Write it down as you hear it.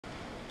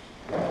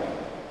The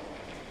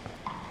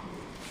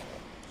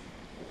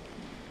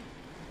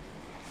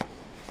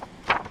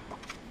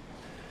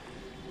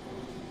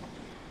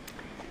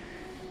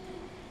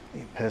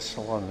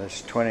epistle on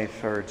this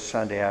 23rd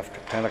Sunday after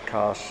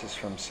Pentecost is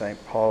from St.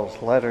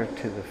 Paul's letter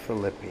to the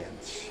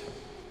Philippians.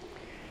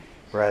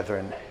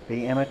 Brethren,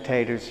 be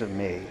imitators of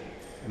me,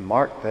 and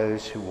mark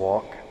those who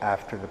walk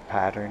after the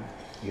pattern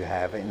you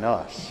have in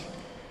us.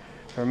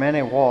 For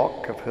many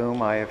walk, of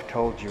whom I have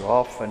told you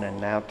often, and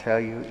now tell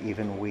you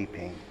even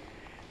weeping,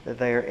 that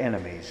they are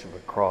enemies of the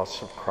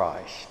cross of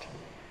Christ.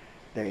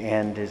 Their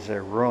end is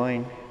their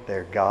ruin,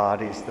 their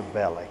God is the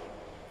belly.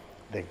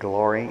 Their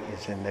glory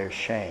is in their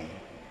shame.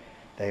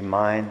 They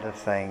mind the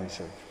things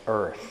of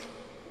earth.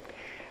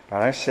 But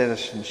our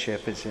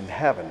citizenship is in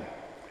heaven,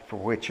 for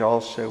which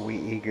also we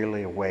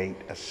eagerly await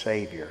a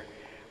Savior,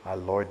 our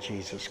Lord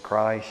Jesus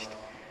Christ,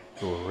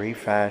 who will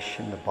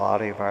refashion the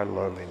body of our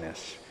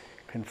lowliness,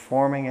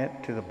 conforming it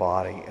to the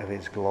body of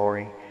his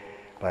glory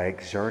by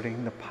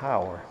exerting the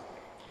power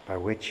by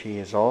which he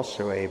is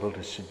also able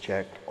to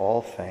subject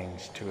all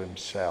things to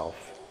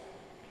himself.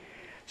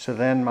 So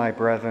then, my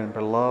brethren,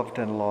 beloved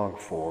and longed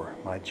for,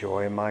 my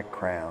joy and my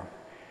crown,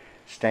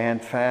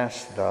 stand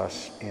fast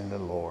thus in the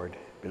Lord,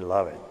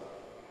 beloved.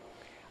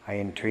 I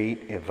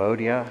entreat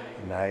Evodia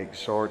and I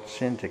exhort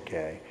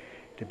Syntyche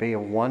to be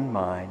of one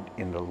mind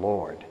in the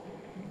Lord.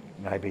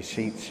 And I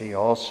beseech thee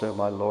also,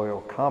 my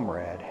loyal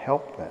comrade,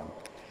 help them,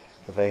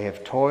 for they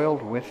have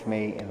toiled with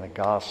me in the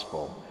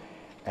gospel,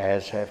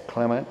 as have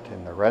Clement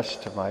and the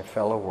rest of my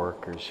fellow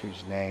workers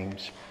whose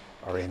names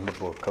are in the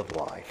book of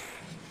life.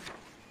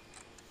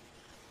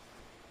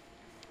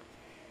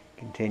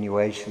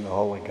 Continuation of the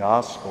Holy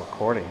Gospel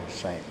according to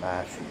St.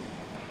 Matthew.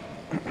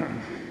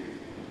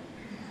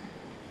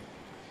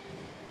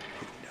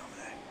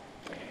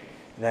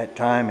 That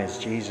time, as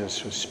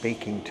Jesus was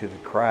speaking to the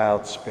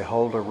crowds,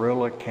 behold, a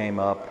ruler came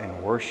up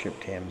and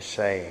worshipped him,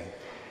 saying,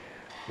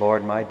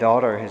 Lord, my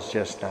daughter has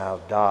just now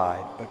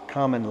died, but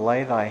come and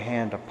lay thy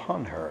hand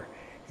upon her,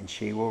 and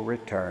she will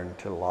return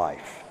to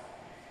life.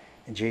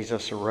 And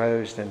Jesus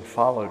arose and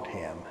followed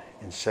him,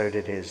 and so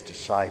did his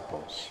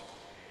disciples.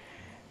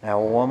 Now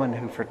a woman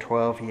who for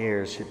 12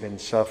 years had been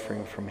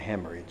suffering from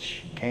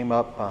hemorrhage came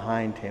up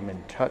behind him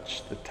and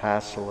touched the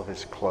tassel of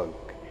his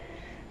cloak,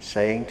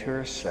 saying to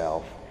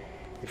herself,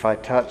 If I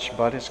touch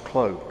but his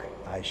cloak,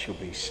 I shall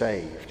be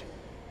saved.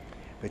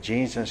 But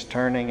Jesus,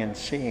 turning and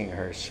seeing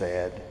her,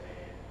 said,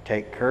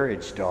 Take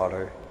courage,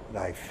 daughter,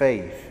 thy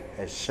faith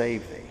has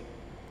saved thee.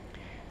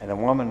 And the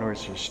woman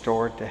was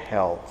restored to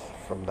health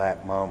from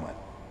that moment.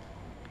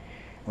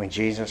 When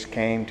Jesus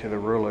came to the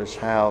ruler's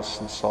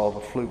house and saw the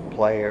flute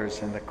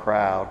players and the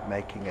crowd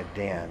making a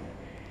din,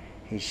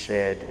 he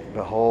said,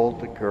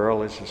 Behold, the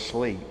girl is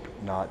asleep,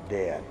 not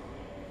dead.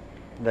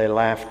 They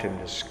laughed him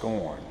to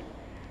scorn.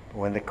 But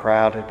when the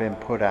crowd had been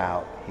put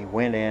out, he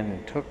went in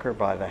and took her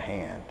by the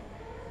hand,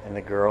 and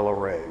the girl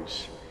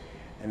arose.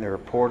 And the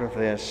report of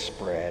this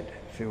spread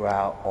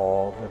throughout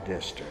all the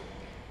district.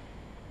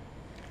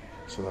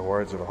 So the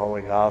words of the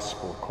Holy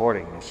Gospel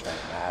according to St.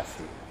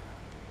 Matthew.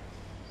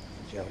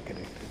 Angelica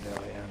de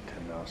Fidelia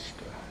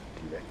Nostra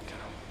Directa.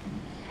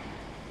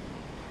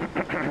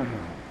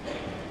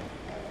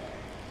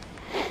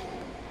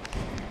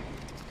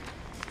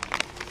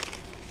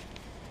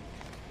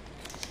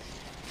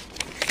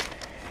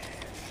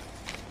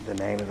 In the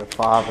name of the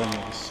Father, and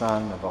of the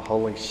Son, and of the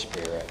Holy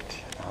Spirit.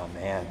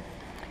 Amen.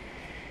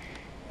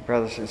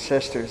 Brothers and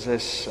sisters,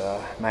 this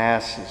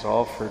Mass is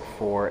offered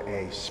for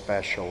a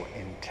special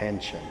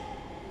intention.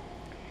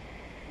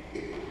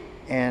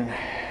 In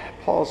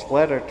Paul's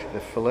letter to the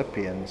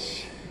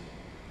Philippians,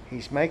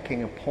 he's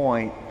making a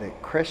point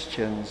that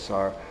Christians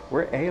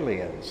we're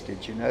aliens.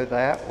 Did you know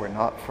that? We're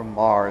not from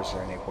Mars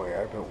or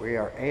anywhere, but we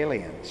are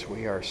aliens.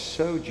 We are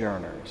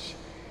sojourners,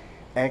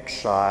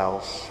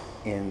 exiles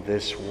in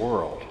this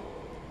world.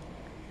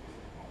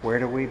 Where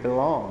do we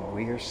belong?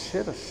 We are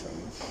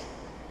citizens.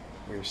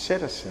 We are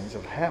citizens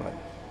of heaven.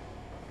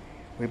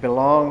 We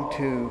belong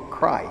to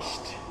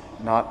Christ,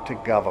 not to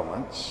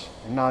governments,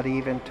 and not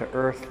even to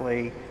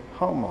earthly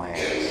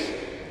homelands.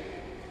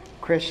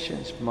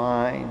 Christians'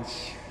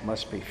 minds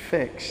must be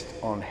fixed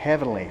on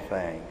heavenly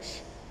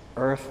things.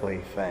 Earthly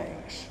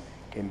things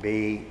can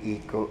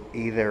be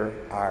either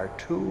our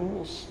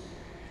tools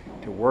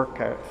to work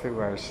out through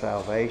our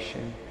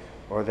salvation,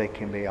 or they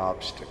can be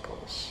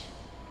obstacles.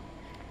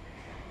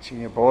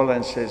 Senior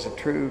Boylan says a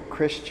true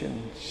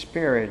Christian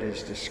spirit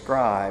is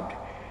described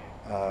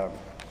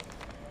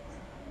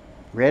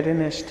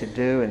readiness to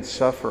do and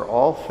suffer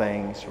all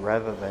things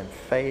rather than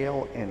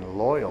fail in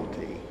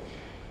loyalty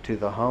to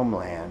the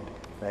homeland,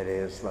 that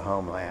is, the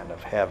homeland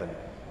of heaven,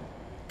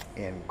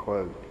 end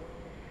quote.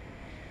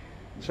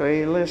 So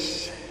he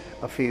lists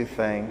a few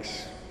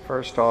things.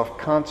 First off,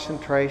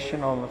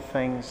 concentration on the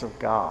things of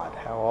God.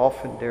 How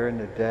often during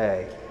the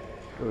day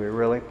do we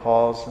really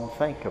pause and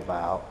think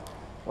about,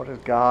 what does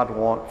God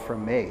want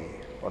from me?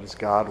 What does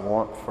God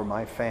want for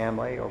my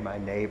family or my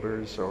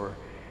neighbors or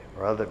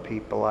other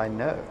people I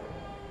know?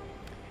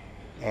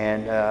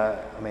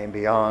 And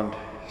beyond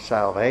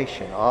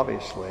salvation,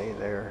 obviously.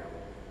 There are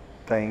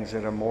things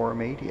that are more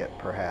immediate,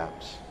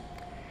 perhaps.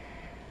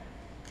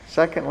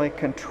 Secondly,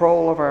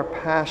 control of our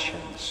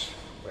passions.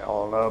 We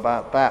all know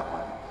about that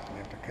one. We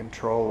have to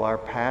control our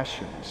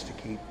passions to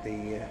keep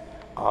the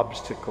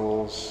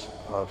obstacles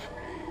of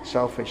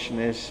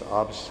selfishness,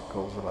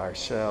 obstacles of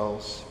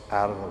ourselves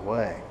out of the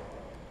way.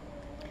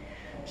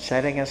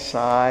 Setting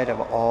aside of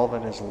all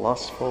that is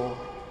lustful,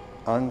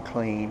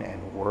 unclean,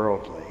 and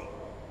worldly.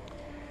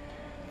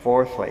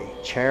 Fourthly,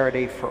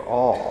 charity for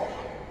all.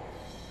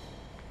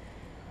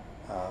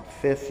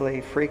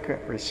 Fifthly,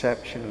 frequent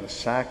reception of the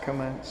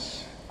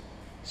sacraments.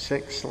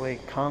 Sixthly,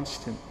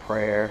 constant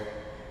prayer.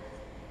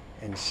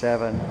 And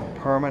 7, a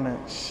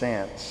permanent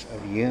sense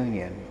of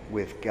union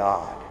with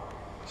God,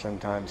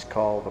 sometimes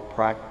called the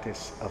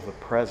practice of the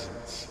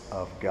presence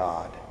of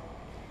God.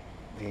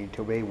 We need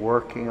to be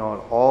working on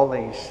all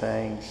these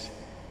things.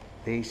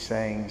 These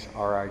things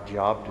are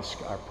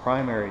our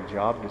primary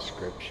job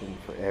description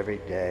for every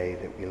day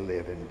that we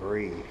live and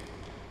breathe.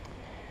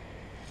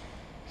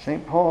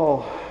 St.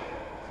 Paul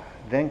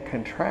then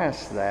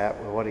contrasts that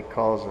with what he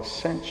calls a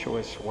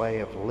sensuous way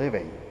of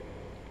living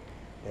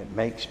that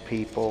makes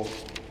people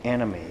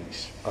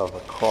enemies of the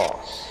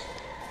cross.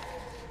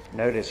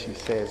 Notice he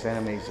says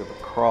enemies of the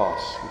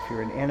cross. If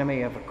you're an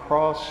enemy of the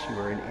cross, you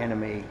are an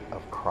enemy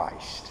of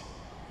Christ.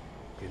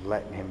 You're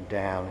letting him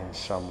down in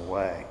some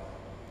way.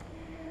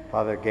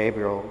 Father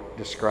Gabriel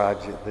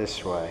describes it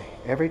this way: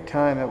 every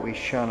time that we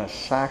shun a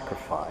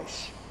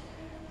sacrifice,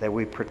 that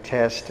we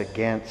protest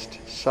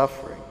against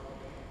suffering,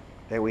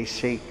 that we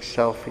seek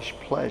selfish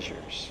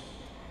pleasures,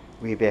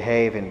 we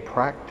behave in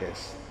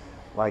practice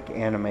like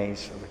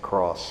enemies of the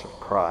cross of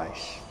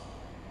Christ.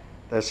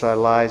 Thus our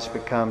lives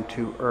become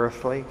too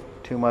earthly,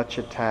 too much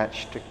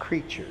attached to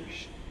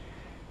creatures,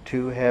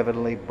 too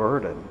heavenly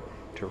burdened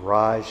to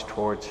rise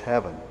towards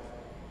heaven.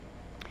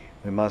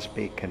 We must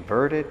be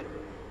converted.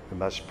 We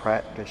must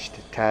practice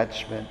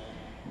detachment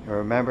and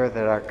remember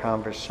that our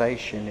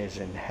conversation is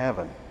in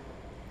heaven.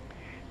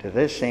 To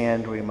this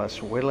end, we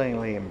must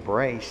willingly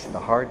embrace the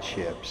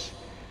hardships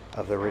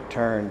of the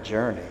return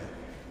journey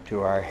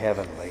to our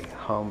heavenly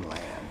homeland.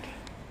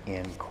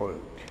 End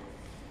quote.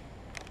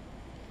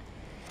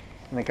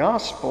 In the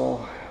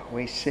gospel,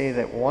 we see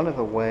that one of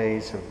the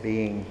ways of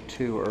being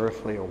too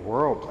earthly or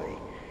worldly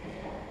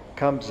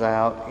comes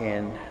out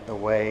in the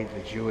way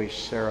the Jewish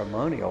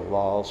ceremonial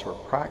laws were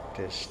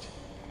practiced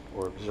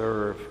or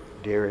observed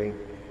during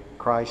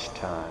Christ's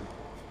time.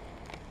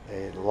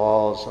 The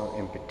laws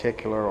in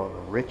particular on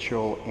the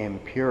ritual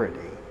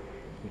impurity,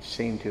 which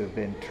seem to have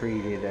been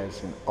treated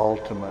as an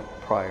ultimate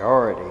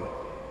priority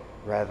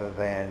rather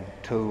than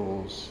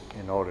tools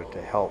in order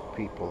to help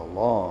people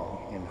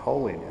along in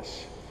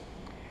holiness.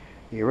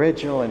 The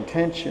original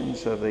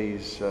intentions of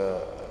these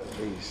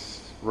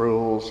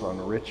rules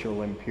on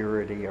ritual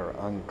impurity or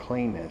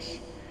uncleanness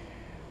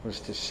was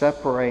to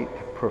separate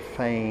the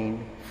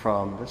profane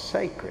from the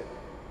sacred.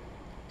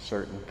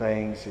 Certain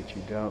things that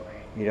you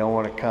don't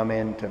want to come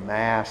into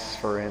Mass,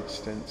 for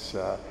instance,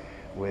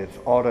 with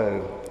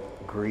auto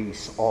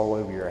grease all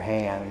over your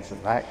hands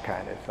and that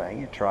kind of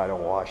thing. You try to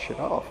wash it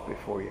off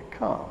before you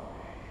come.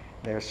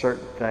 There are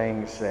certain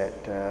things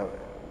that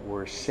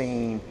were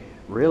seen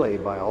really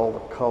by all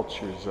the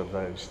cultures of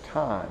those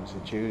times. The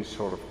Jews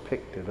sort of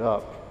picked it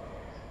up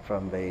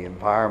from the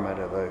environment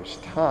of those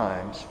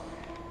times,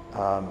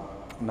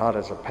 not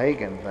as a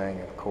pagan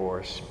thing, of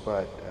course,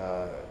 but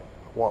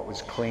what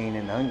was clean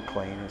and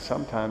unclean, and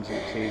sometimes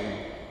it was even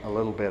a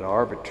little bit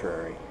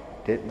arbitrary.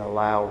 Didn't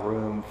allow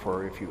room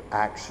for if you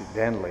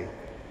accidentally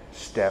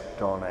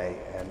stepped on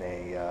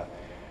a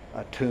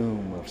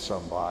tomb of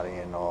somebody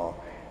and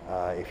all.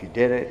 If you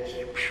did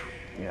it,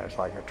 it's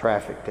like a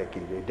traffic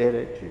ticket. You did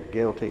it, you're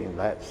guilty, and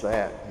that's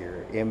that.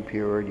 You're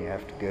impure, and you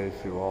have to go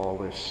through all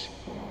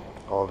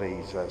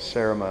these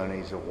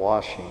ceremonies of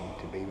washing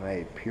to be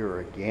made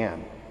pure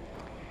again.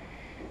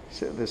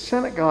 So the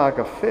synagogue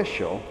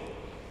official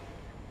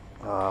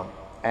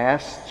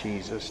asked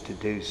Jesus to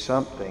do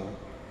something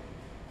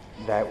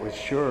that would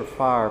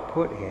surefire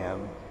put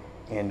him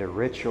into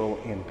ritual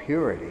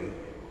impurity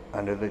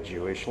under the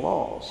Jewish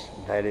laws.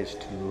 That is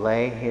to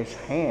lay his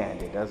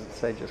hand. It doesn't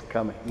say just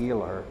come and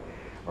heal her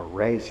or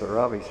raise her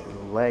up. He says,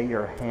 lay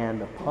your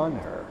hand upon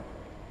her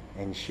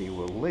and she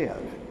will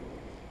live.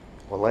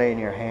 Well, laying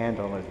your hand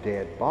on a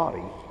dead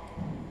body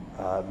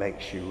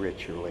makes you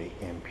ritually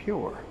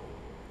impure.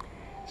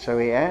 So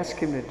he asked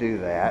him to do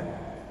that,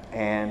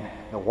 and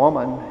the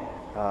woman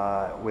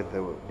with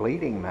the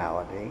bleeding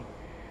malady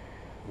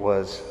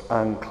was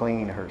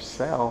unclean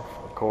herself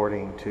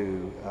according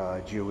to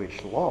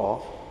Jewish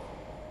law,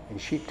 and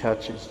she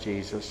touches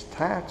Jesus'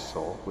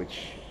 tassel,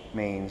 which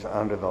means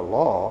under the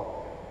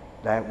law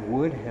that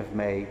would have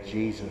made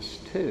Jesus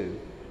too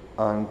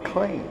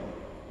unclean.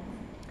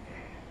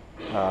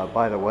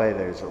 By the way,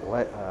 there's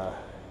a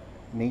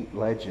neat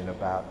legend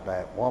about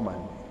that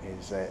woman,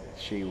 is that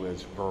she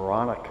was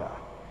Veronica.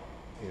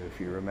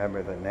 If you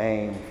remember the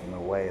name from the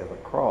Way of the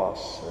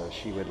Cross,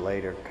 she would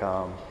later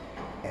come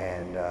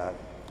and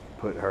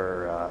put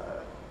her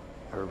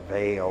or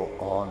veil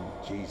on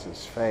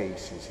Jesus'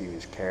 face as he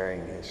was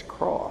carrying his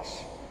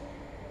cross.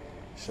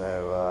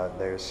 So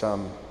there's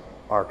some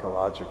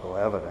archaeological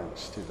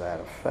evidence to that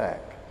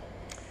effect.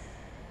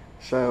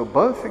 So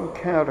both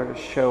encounters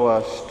show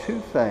us two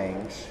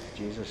things.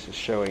 Jesus is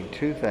showing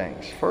two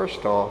things.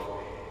 First off,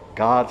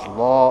 God's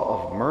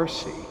law of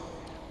mercy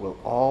will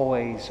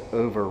always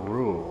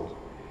overrule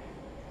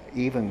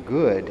even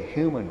good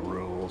human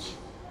rules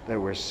that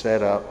were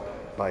set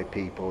up by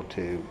people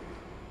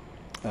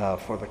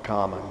for the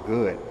common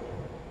good.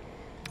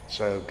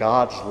 So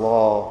God's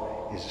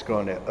law is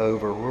going to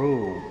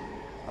overrule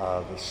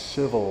the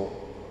civil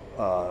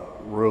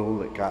rule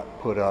that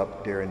got put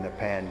up during the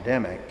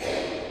pandemic,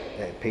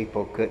 that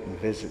people couldn't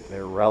visit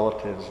their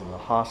relatives in the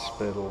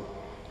hospital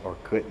or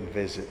couldn't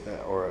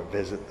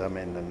visit them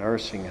in the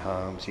nursing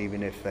homes,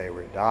 even if they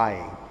were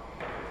dying,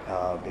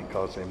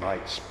 because they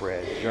might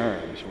spread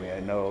germs. We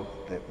know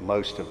that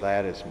most of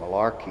that is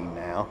malarkey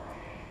now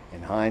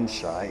in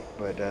hindsight,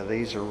 but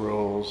these are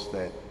rules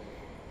that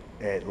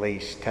at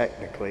least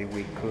technically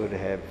we could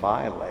have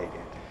violated.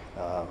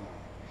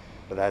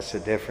 But that's the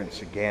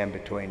difference again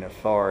between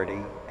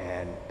authority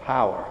and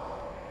power.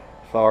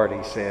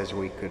 Authority says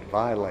we could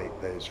violate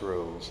those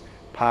rules.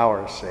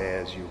 Power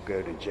says you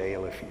go to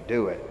jail if you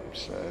do it.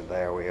 So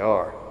there we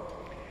are.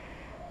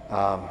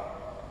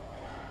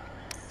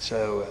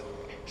 So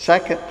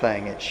second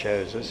thing it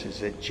shows us is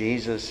that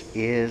Jesus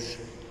is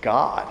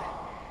God.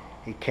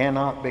 He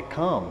cannot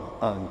become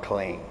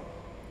unclean.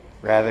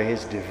 Rather,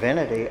 his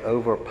divinity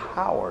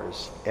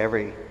overpowers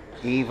every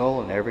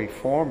evil and every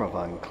form of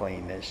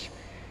uncleanness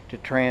to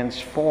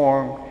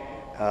transform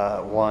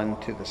one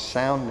to the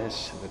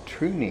soundness of the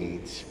true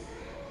needs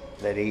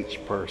that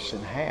each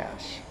person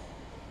has.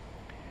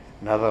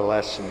 Another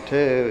lesson, too,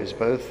 is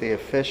both the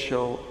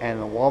official and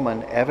the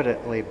woman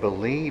evidently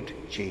believed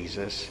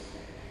Jesus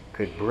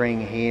could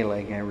bring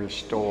healing and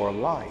restore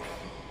life.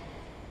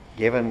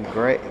 Given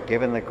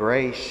the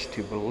grace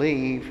to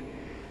believe,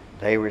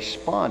 they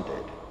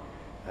responded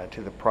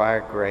to the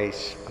prior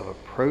grace of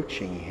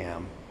approaching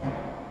him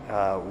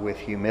with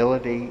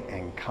humility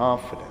and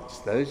confidence.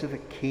 Those are the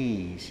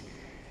keys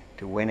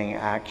to winning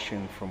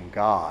action from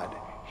God.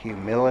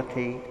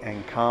 Humility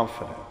and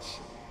confidence.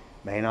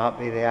 May not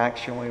be the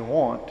action we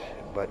want,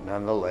 but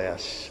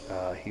nonetheless,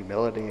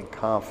 humility and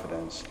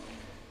confidence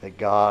that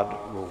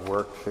God will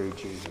work through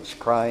Jesus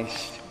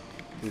Christ,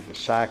 through the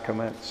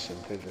sacraments and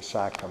through the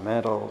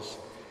sacramentals,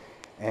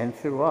 and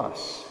through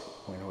us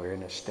when we're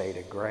in a state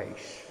of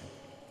grace.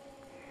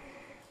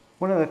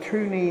 One of the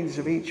true needs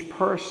of each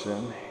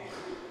person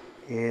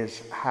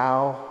is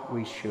how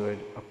we should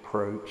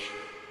approach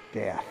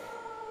death.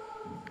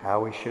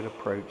 How we should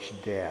approach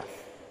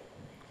death.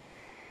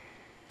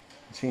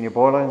 Senior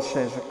Boylan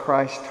says that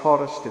Christ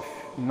taught us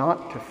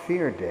not to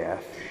fear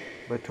death,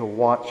 but to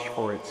watch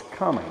for its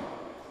coming.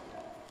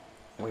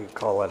 We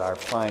call it our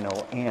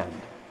final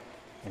end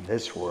in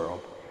this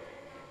world,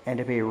 and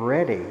to be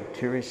ready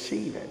to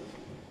receive it.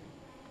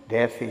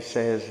 Death, he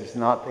says, is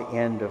not the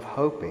end of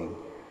hoping,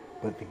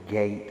 but the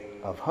gate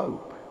of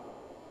hope.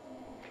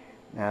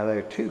 Now, there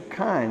are two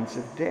kinds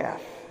of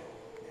death.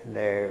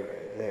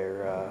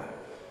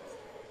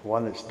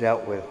 One that's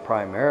dealt with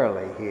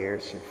primarily here,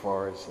 so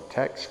far as the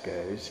text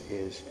goes,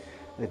 is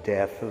the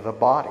death of the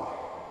body.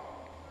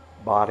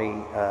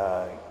 Body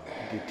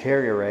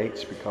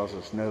deteriorates because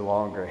it's no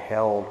longer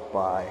held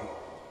by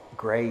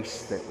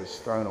grace that was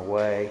thrown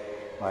away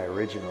by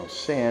original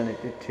sin.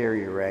 It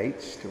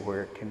deteriorates to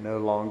where it can no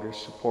longer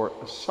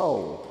support the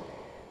soul.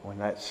 When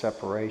that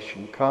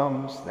separation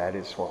comes, that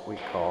is what we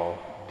call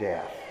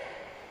death.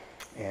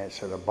 And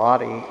so the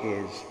body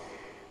is,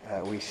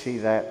 we see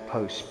that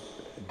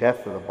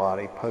death of the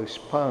body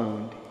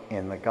postponed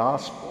in the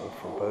gospel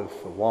for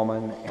both the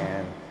woman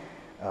and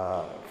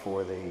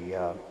for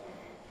the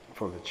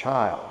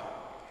child.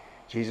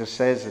 Jesus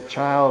says the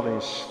child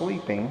is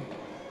sleeping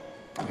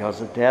because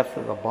the death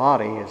of the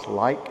body is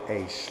like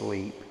a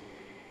sleep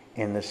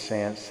in the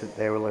sense that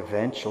there will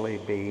eventually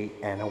be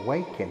an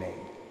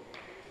awakening.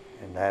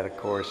 And that, of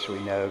course, we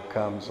know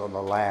comes on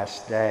the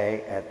last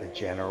day at the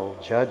general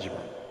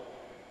judgment.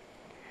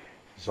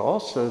 There's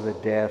also the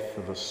death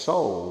of the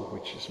soul,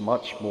 which is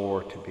much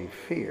more to be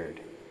feared.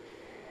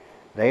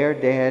 They are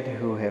dead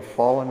who have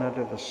fallen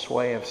under the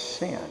sway of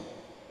sin.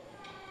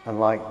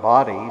 Unlike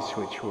bodies,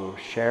 which will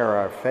share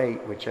our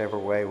fate whichever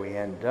way we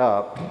end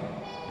up,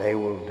 they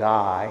will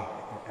die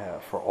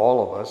for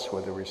all of us,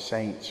 whether we're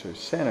saints or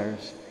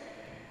sinners,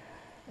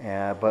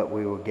 but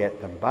we will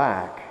get them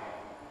back.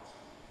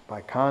 By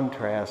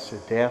contrast,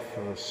 the death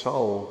of the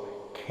soul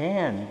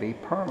can be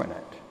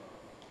permanent,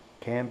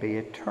 can be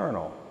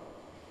eternal.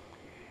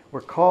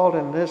 We're called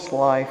in this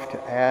life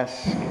to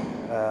ask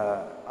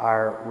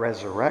our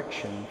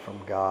resurrection from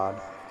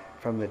God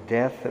from the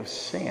death of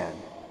sin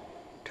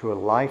to a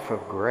life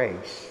of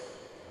grace,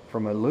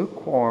 from a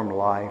lukewarm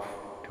life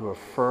to a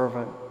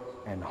fervent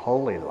and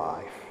holy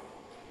life.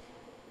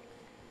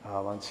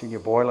 Monsignor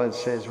Boylan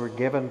says we're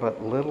given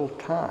but little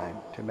time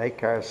to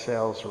make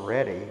ourselves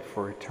ready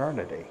for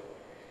eternity.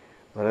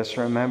 Let us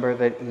remember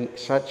that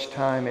such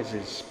time as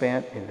is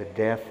spent in the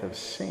death of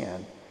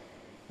sin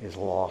is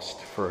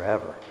lost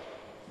forever.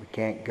 We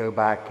can't go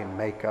back and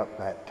make up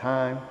that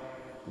time.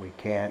 We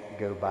can't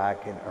go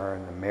back and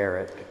earn the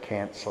merit to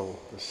cancel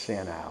the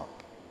sin out.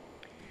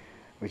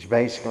 Which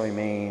basically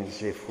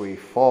means if we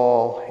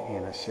fall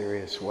in a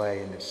serious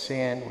way into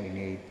sin, we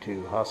need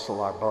to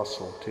hustle our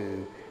bustle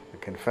to the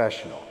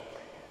confessional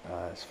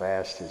as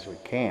fast as we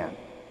can.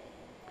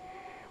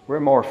 We're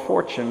more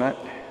fortunate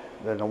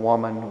than a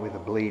woman with a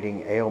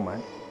bleeding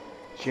ailment.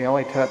 She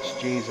only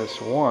touched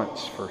Jesus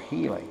once for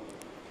healing.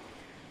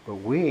 But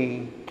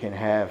we can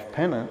have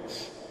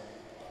penance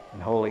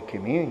and Holy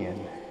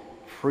Communion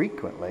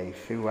frequently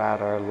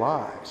throughout our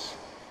lives.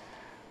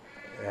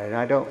 And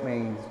I don't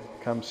mean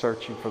come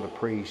searching for the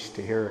priest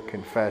to hear a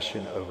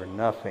confession over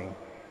nothing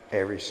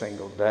every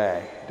single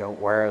day.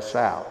 Don't wear us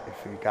out.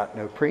 If you've got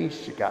no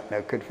priest, you've got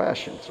no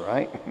confessions,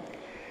 right?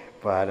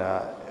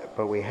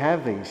 But we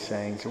have these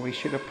things and we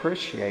should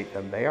appreciate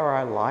them. They are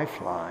our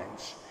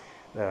lifelines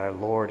that our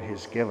Lord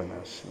has given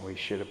us, and we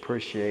should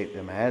appreciate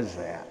them as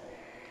that.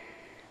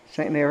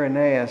 St.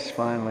 Irenaeus,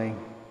 finally,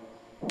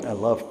 I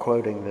love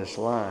quoting this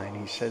line.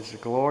 He says, "The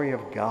glory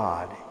of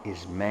God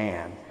is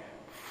man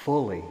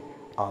fully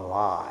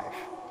alive."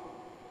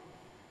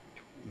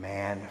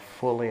 Man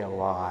fully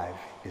alive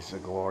is the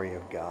glory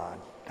of God.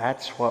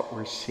 That's what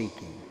we're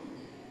seeking.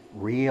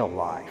 Real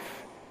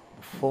life,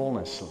 the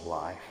fullness of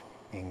life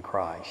in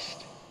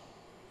Christ.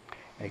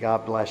 May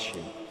God bless you.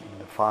 In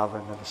the Father,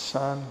 and of the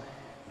Son,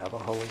 and of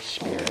the Holy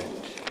Spirit.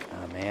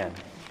 Amen.